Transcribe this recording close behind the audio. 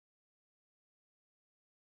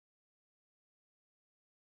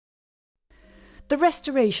The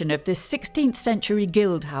restoration of this 16th century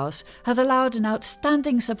guildhouse has allowed an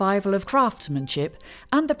outstanding survival of craftsmanship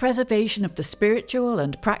and the preservation of the spiritual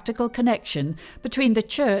and practical connection between the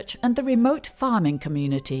church and the remote farming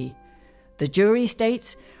community. The jury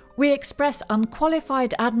states, "We express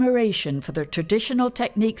unqualified admiration for the traditional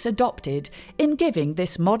techniques adopted in giving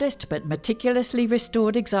this modest but meticulously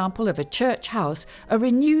restored example of a church house a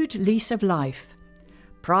renewed lease of life."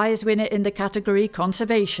 Prize winner in the category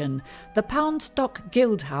Conservation, the Poundstock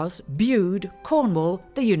Gildhouse, Bude, Cornwall,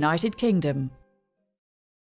 the United Kingdom.